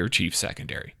entire Chiefs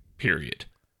secondary, period.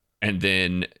 And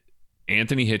then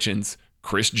Anthony Hitchens,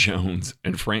 Chris Jones,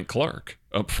 and Frank Clark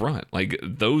up front. Like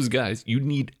those guys, you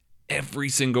need every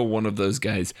single one of those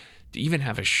guys to even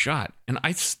have a shot. And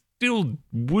I still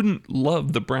wouldn't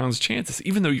love the Browns' chances,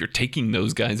 even though you're taking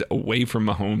those guys away from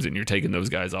Mahomes and you're taking those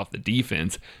guys off the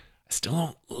defense. I still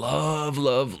don't love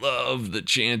the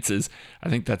chances. I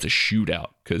think that's a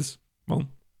shootout because, well,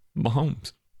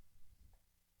 Mahomes.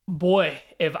 Boy,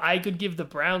 if I could give the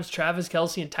Browns Travis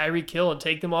Kelce and Tyreek Hill and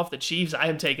take them off the Chiefs, I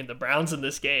am taking the Browns in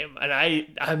this game. And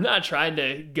I'm not trying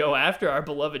to go after our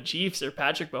beloved Chiefs or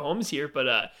Patrick Mahomes here,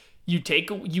 but you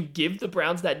give the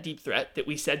Browns that deep threat that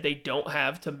we said they don't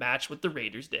have to match what the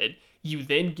Raiders did. You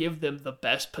then give them the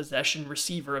best possession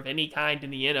receiver of any kind in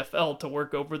the NFL to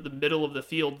work over the middle of the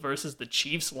field versus the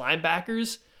Chiefs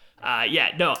linebackers.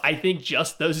 I think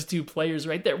just those two players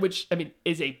right there, which,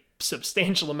 is a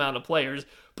substantial amount of players,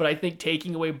 but I think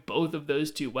taking away both of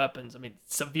those two weapons,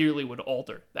 severely would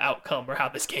alter the outcome or how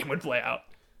this game would play out.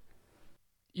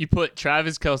 You put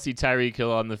Travis Kelce, Tyreek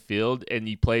Hill on the field, and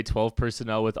you play 12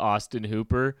 personnel with Austin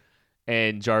Hooper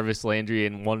and Jarvis Landry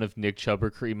and one of Nick Chubb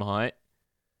or Kareem Hunt.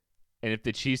 And if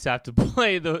the Chiefs have to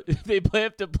play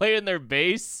have to play in their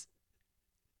base,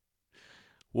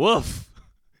 woof.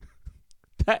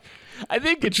 I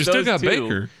think it's you still got two.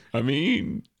 Baker. I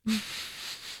mean,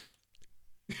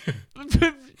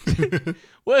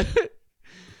 what?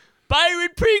 Byron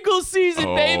Pringle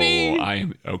season, baby. I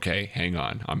am okay. Hang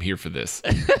on, I'm here for this.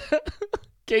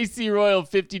 KC Royal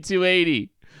 5280.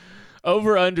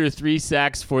 Over under 3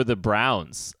 sacks for the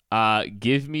Browns.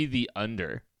 Give me the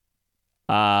under.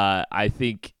 I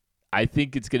think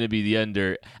it's gonna be the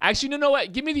under. Actually, no,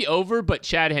 what? Give me the over, but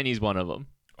Chad Henne's one of them.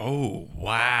 Oh,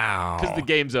 wow. Because the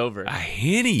game's over. A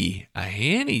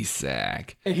Henne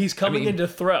sack. And he's coming in to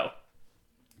throw.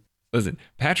 Listen,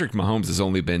 Patrick Mahomes has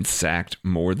only been sacked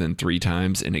more than 3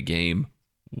 times in a game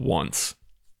once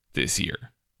this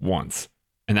year. Once.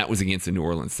 And that was against the New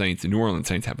Orleans Saints. The New Orleans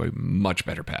Saints have a much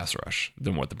better pass rush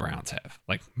than what the Browns have.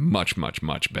 Like, much, much,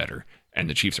 much better. And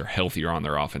the Chiefs are healthier on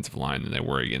their offensive line than they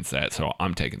were against that. So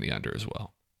I'm taking the under as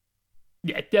well.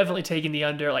 Yeah, definitely taking the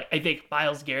under. Like, I think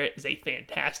Myles Garrett is a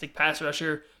fantastic pass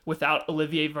rusher. Without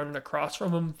Olivier running across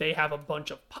from him, they have a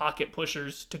bunch of pocket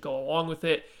pushers to go along with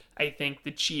it. I think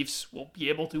the Chiefs will be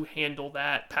able to handle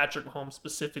that. Patrick Mahomes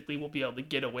specifically will be able to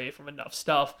get away from enough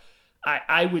stuff.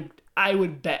 I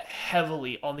would bet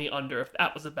heavily on the under if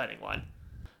that was a betting line.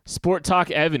 Sport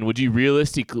Talk Evan, what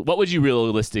would you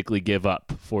realistically give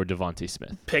up for Devontae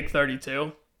Smith? Pick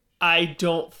 32. I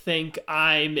don't think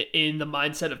I'm in the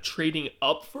mindset of trading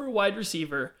up for a wide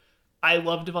receiver. I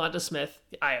love Devonta Smith.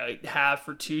 I have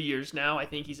for 2 years now. I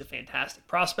think he's a fantastic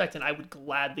prospect, and I would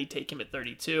gladly take him at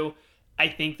 32. I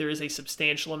think there is a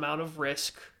substantial amount of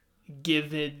risk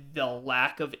given the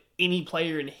lack of any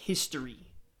player in history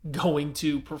going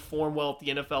to perform well at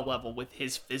the NFL level with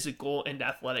his physical and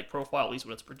athletic profile, at least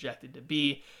what it's projected to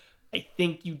be. I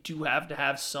think you do have to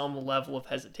have some level of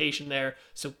hesitation there.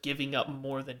 So giving up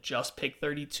more than just pick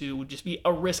 32 would just be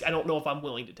a risk I don't know if I'm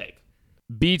willing to take.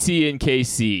 BT and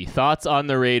KC, thoughts on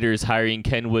the Raiders hiring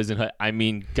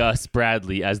Gus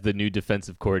Bradley as the new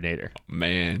defensive coordinator?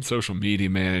 Man, social media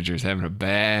managers having a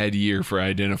bad year for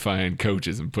identifying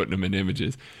coaches and putting them in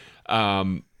images.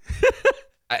 I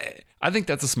think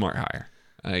that's a smart hire.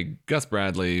 Gus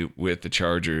Bradley with the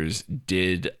Chargers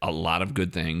did a lot of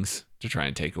good things to try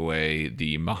and take away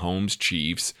the Mahomes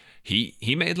Chiefs.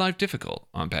 He made life difficult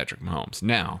on Patrick Mahomes.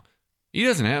 Now, he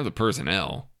doesn't have the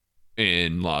personnel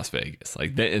in Las Vegas.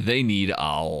 Like they need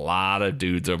a lot of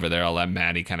dudes over there. I'll let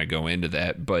Maddie kind of go into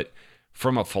that. But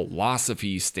from a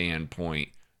philosophy standpoint,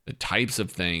 the types of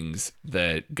things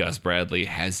that Gus Bradley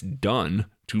has done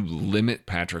to limit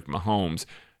Patrick Mahomes,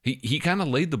 he kind of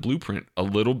laid the blueprint a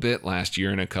little bit last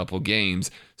year in a couple games.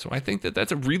 So I think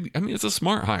that's it's a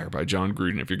smart hire by John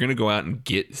Gruden. If you're going to go out and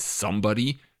get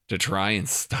somebody to try and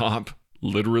stop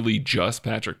literally just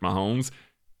Patrick Mahomes,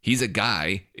 he's a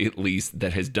guy, at least,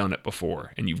 that has done it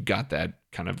before. And you've got that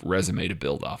kind of resume to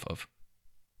build off of.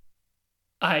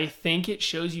 I think it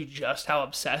shows you just how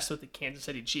obsessed with the Kansas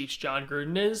City Chiefs John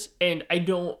Gruden is. And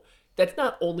that's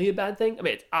not only a bad thing. I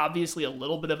mean, it's obviously a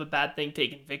little bit of a bad thing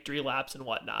taking victory laps and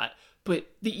whatnot. But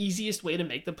the easiest way to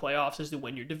make the playoffs is to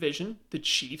win your division. The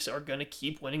Chiefs are going to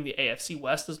keep winning the AFC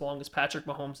West as long as Patrick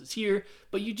Mahomes is here.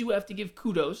 But you do have to give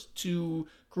kudos to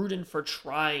Gruden for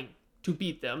trying to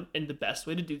beat them. And the best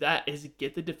way to do that is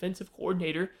get the defensive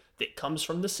coordinator that comes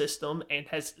from the system and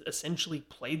has essentially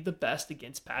played the best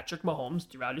against Patrick Mahomes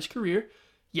throughout his career.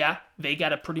 Yeah, they got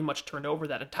to pretty much turn over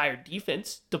that entire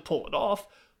defense to pull it off.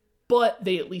 But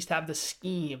they at least have the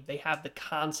scheme. They have the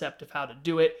concept of how to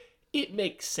do it. It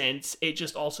makes sense. It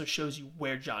just also shows you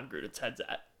where John Gruden's head's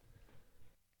at.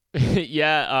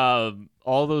 Yeah,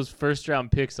 all those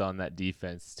first-round picks on that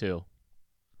defense, too.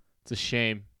 It's a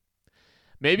shame.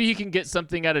 Maybe he can get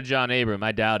something out of John Abram.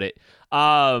 I doubt it.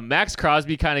 Max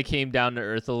Crosby kind of came down to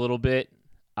earth a little bit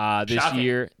this Shocking.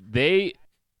 year.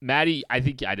 Maddie, I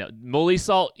think I know. Molly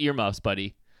Salt earmuffs,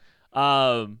 buddy.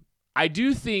 I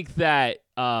do think that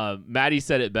Maddie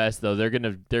said it best though. They're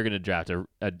gonna draft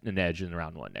an edge in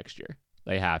round 1 next year.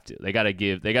 They have to. They gotta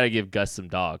give Gus some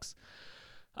dogs.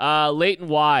 Leighton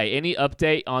Y, any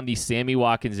update on the Sammy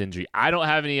Watkins injury? I don't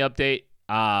have any update.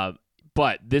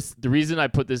 But the reason I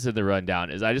put this in the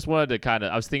rundown is I just wanted to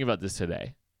I was thinking about this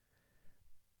today.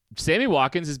 Sammy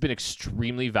Watkins has been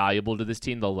extremely valuable to this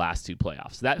team the last 2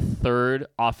 playoffs. That third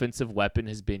offensive weapon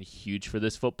has been huge for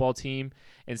this football team.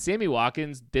 And Sammy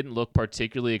Watkins didn't look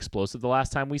particularly explosive the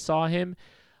last time we saw him.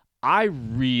 I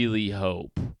really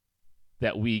hope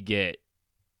that we get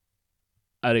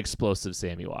an explosive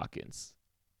Sammy Watkins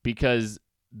because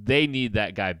they need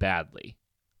that guy badly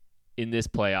in this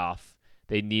playoff.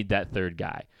 They need that third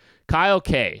guy. Kyle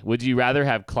K, would you rather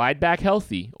have Clyde back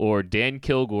healthy or Dan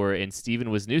Kilgore and Steven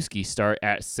Wisniewski start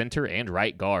at center and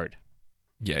right guard?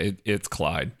 Yeah, it's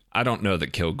Clyde. I don't know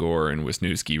that Kilgore and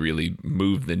Wisniewski really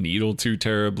move the needle too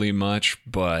terribly much,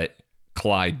 but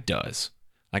Clyde does.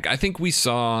 Like, I think we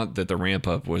saw that the ramp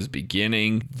up was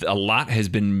beginning. A lot has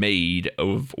been made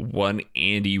of what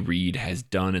Andy Reid has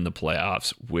done in the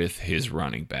playoffs with his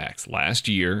running backs. Last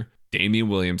year, Damian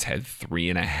Williams had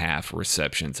 3.5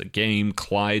 receptions a game.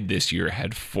 Clyde this year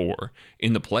had 4.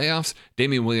 In the playoffs,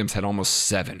 Damian Williams had almost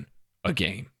 7 a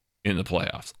game in the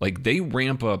playoffs. Like, they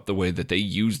ramp up the way that they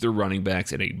use their running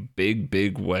backs in a big,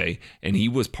 big way. And he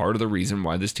was part of the reason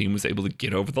why this team was able to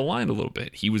get over the line a little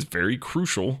bit. He was very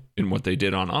crucial in what they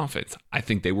did on offense. I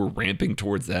think they were ramping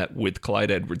towards that with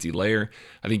Clyde Edwards-Helaire.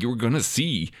 I think you were going to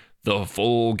see the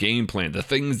full game plan, the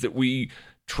things that we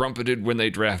trumpeted when they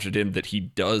drafted him that he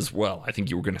does well. I think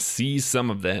you were going to see some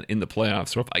of that in the playoffs.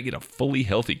 So if I get a fully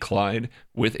healthy Clyde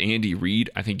with Andy Reid,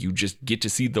 I think you just get to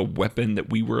see the weapon that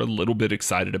we were a little bit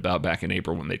excited about back in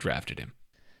April when they drafted him.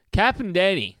 Cap and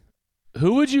Danny,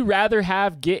 who would you rather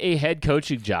have get a head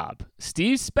coaching job?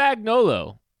 Steve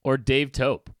Spagnuolo or Dave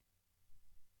Tope?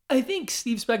 I think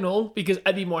Steve Spagnuolo, because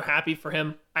I'd be more happy for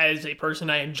him. As a person,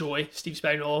 I enjoy Steve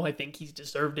Spagnuolo. I think he's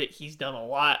deserved it. He's done a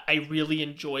lot. I really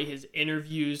enjoy his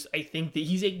interviews. I think that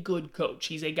he's a good coach.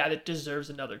 He's a guy that deserves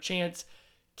another chance.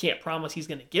 Can't promise he's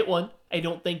going to get one. I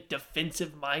don't think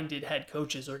defensive-minded head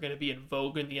coaches are going to be in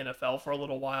vogue in the NFL for a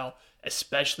little while,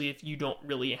 especially if you don't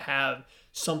really have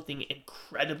something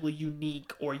incredibly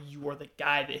unique or you are the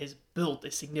guy that has built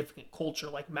a significant culture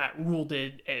like Matt Rule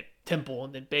did at Temple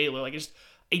and then Baylor.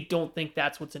 I don't think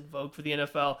that's what's in vogue for the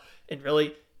NFL. And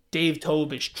really, Dave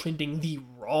Tobe is trending the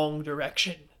wrong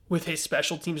direction with his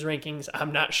special teams rankings.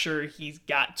 I'm not sure he's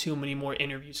got too many more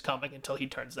interviews coming until he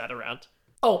turns that around.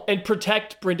 Oh, and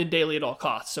protect Brendan Daly at all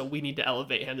costs. So we need to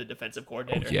elevate him to defensive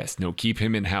coordinator. Oh, yes, no, keep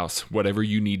him in-house. Whatever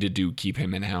you need to do, keep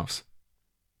him in-house.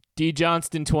 D.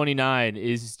 Johnston 29,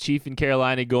 is Chief in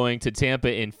Carolina going to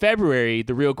Tampa in February?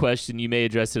 The real question, you may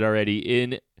address it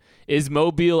already. Is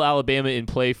Mobile, Alabama in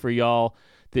play for y'all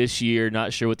this year?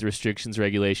 Not sure what the restrictions,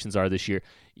 regulations are this year.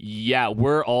 Yeah,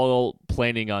 we're all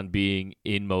planning on being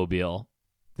in Mobile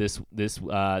this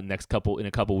next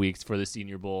couple weeks for the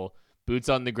Senior Bowl. Boots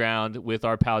on the ground with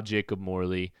our pal Jacob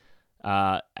Morley.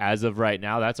 As of right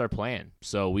now, that's our plan.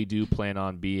 So we do plan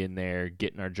on being there,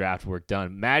 getting our draft work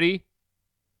done. Maddie,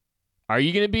 are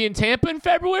you going to be in Tampa in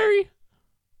February?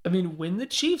 I mean, when the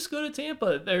Chiefs go to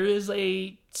Tampa, there is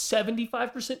a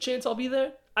 75% chance I'll be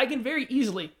there. I can very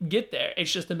easily get there.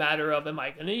 It's just a matter of, am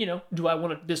I going to, do I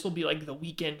want to, this will be like the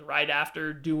weekend right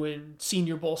after doing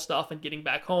Senior Bowl stuff and getting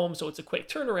back home. So it's a quick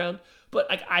turnaround. But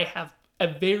I have a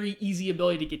very easy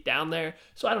ability to get down there.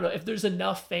 So I don't know if there's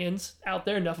enough fans out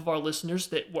there, enough of our listeners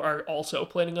that are also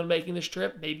planning on making this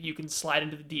trip. Maybe you can slide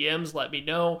into the DMs, let me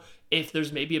know. If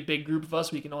there's maybe a big group of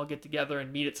us, we can all get together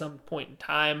and meet at some point in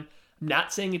time. I'm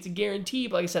not saying it's a guarantee,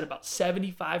 but like I said, about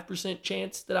 75%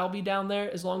 chance that I'll be down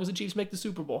there as long as the Chiefs make the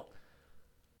Super Bowl.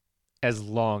 As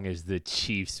long as the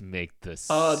Chiefs make the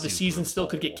the season still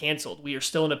could get canceled. We are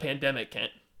still in a pandemic,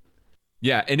 Kent.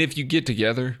 Yeah, and if you get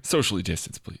together, socially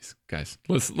distance, please, guys.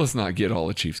 Let's not get all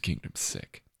the Chiefs Kingdom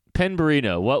sick. Pen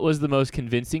Barino, what was the most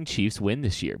convincing Chiefs win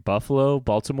this year? Buffalo,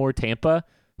 Baltimore, Tampa,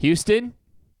 Houston?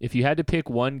 If you had to pick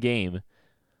one game,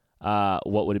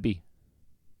 what would it be?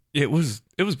 It was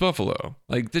Buffalo.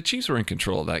 Like, the Chiefs were in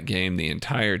control of that game the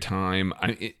entire time.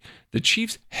 The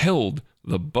Chiefs held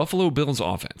the Buffalo Bills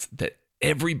offense that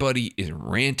everybody is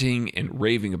ranting and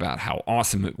raving about how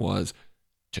awesome it was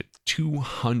to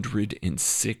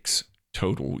 206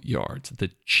 total yards.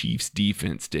 The Chiefs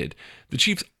defense did. The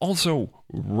Chiefs also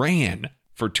ran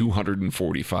for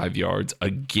 245 yards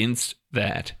against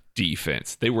that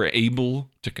defense. They were able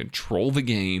to control the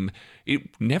game. It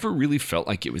never really felt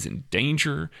like it was in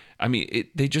danger. I mean,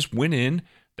 they just went in,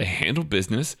 they handled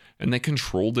business, and they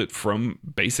controlled it from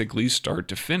basically start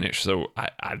to finish. So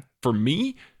for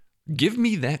me, give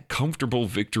me that comfortable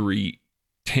victory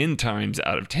 10 times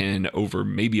out of 10 over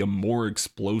maybe a more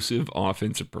explosive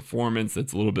offensive performance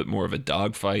that's a little bit more of a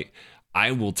dogfight.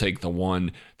 I will take the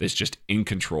one that's just in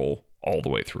control all the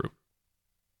way through.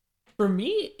 For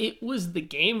me, it was the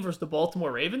game versus the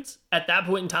Baltimore Ravens. At that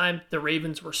point in time, the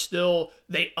Ravens were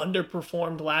they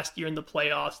underperformed last year in the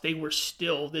playoffs. They were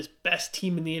still this best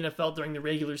team in the NFL during the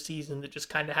regular season that just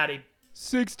kind of had a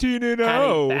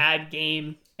 16-0 bad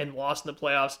game and lost in the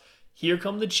playoffs. Here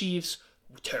come the Chiefs.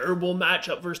 Terrible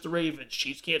matchup versus the Ravens.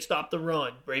 Chiefs can't stop the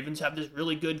run. Ravens have this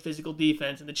really good physical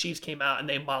defense, and the Chiefs came out and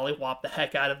they mollywopped the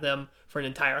heck out of them for an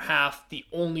entire half. The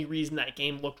only reason that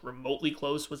game looked remotely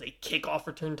close was a kickoff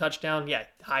return touchdown. Yeah,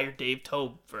 hire Dave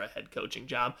Tobe for a head coaching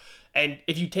job. And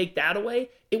if you take that away,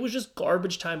 it was just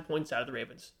garbage time points out of the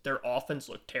Ravens. Their offense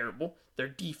looked terrible. Their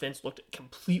defense looked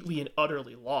completely and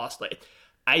utterly lost.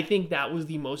 I think that was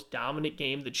the most dominant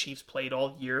game the Chiefs played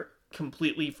all year.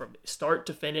 completely from start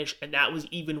to finish, and that was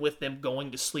even with them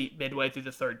going to sleep midway through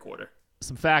the third quarter.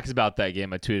 Some facts about that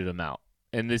game. I tweeted them out.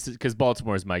 And this is because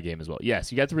Baltimore is my game as well.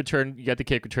 Yes, you got the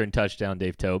kick return touchdown,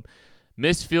 Dave Tobe.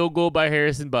 Missed field goal by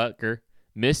Harrison Butker.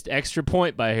 Missed extra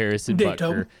point by Harrison Dave Butker.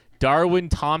 Tobe. Darwin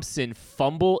Thompson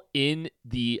fumble in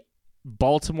the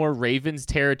Baltimore Ravens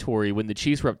territory when the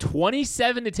Chiefs were up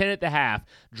 27-10 at the half,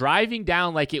 driving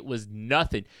down like it was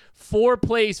nothing. 4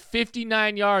 plays,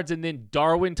 59 yards, and then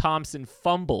Darwin Thompson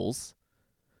fumbles.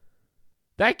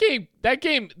 That game,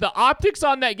 the optics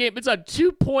on that game, it's a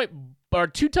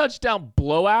 2-touchdown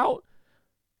blowout,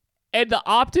 and the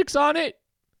optics on it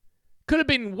could have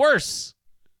been worse.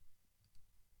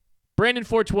 Brandon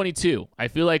 422. I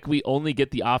feel like we only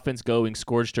get the offense going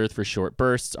scorched earth for short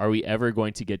bursts. Are we ever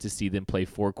going to get to see them play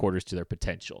 4 quarters to their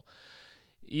potential?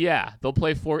 Yeah, they'll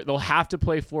have to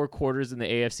play 4 quarters in the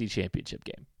AFC Championship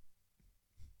game.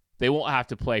 They won't have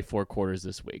to play 4 quarters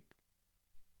this week.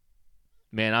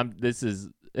 Man,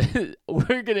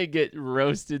 we're going to get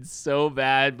roasted so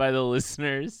bad by the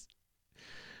listeners.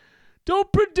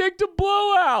 Don't predict a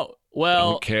blowout.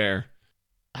 Well, Don't care.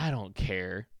 I don't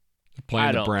care.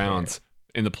 Playing the Browns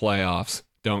in the playoffs.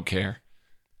 Don't care.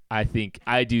 I think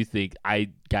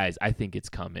it's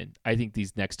coming. I think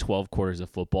these next 12 quarters of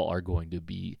football are going to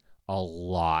be a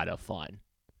lot of fun.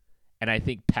 And I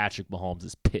think Patrick Mahomes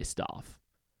is pissed off.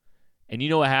 And you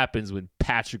know what happens when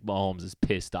Patrick Mahomes is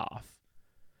pissed off?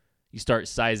 You start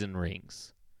sizing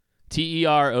rings.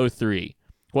 TER03.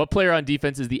 What player on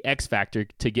defense is the X factor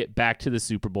to get back to the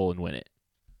Super Bowl and win it?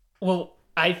 Well,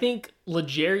 I think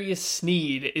L'Jarius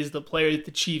Sneed is the player that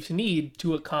the Chiefs need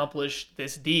to accomplish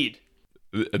this deed.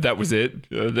 That was it?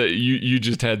 That you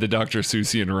just had the Dr.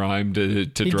 Seussian rhyme to draw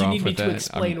off with that? Do you need me to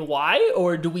explain why,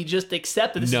 or do we just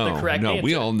accept that this is the correct answer? No,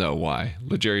 we all know why.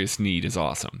 L'Jarius Sneed is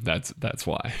awesome. That's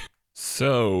why.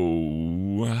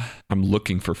 So, I'm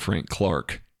looking for Frank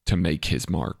Clark to make his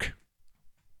mark.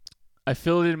 I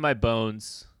feel it in my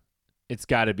bones. It's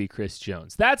got to be Chris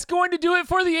Jones. That's going to do it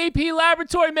for the AP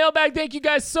Laboratory Mailbag. Thank you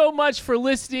guys so much for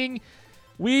listening.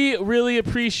 We really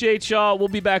appreciate y'all. We'll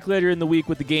be back later in the week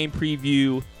with the game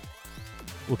preview.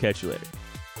 We'll catch you later.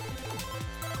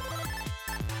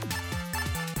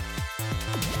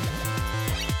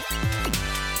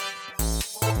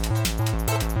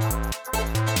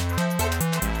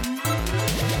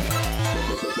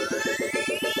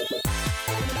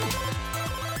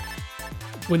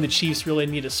 When the Chiefs really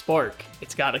need a spark,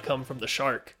 it's got to come from the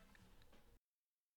Shark.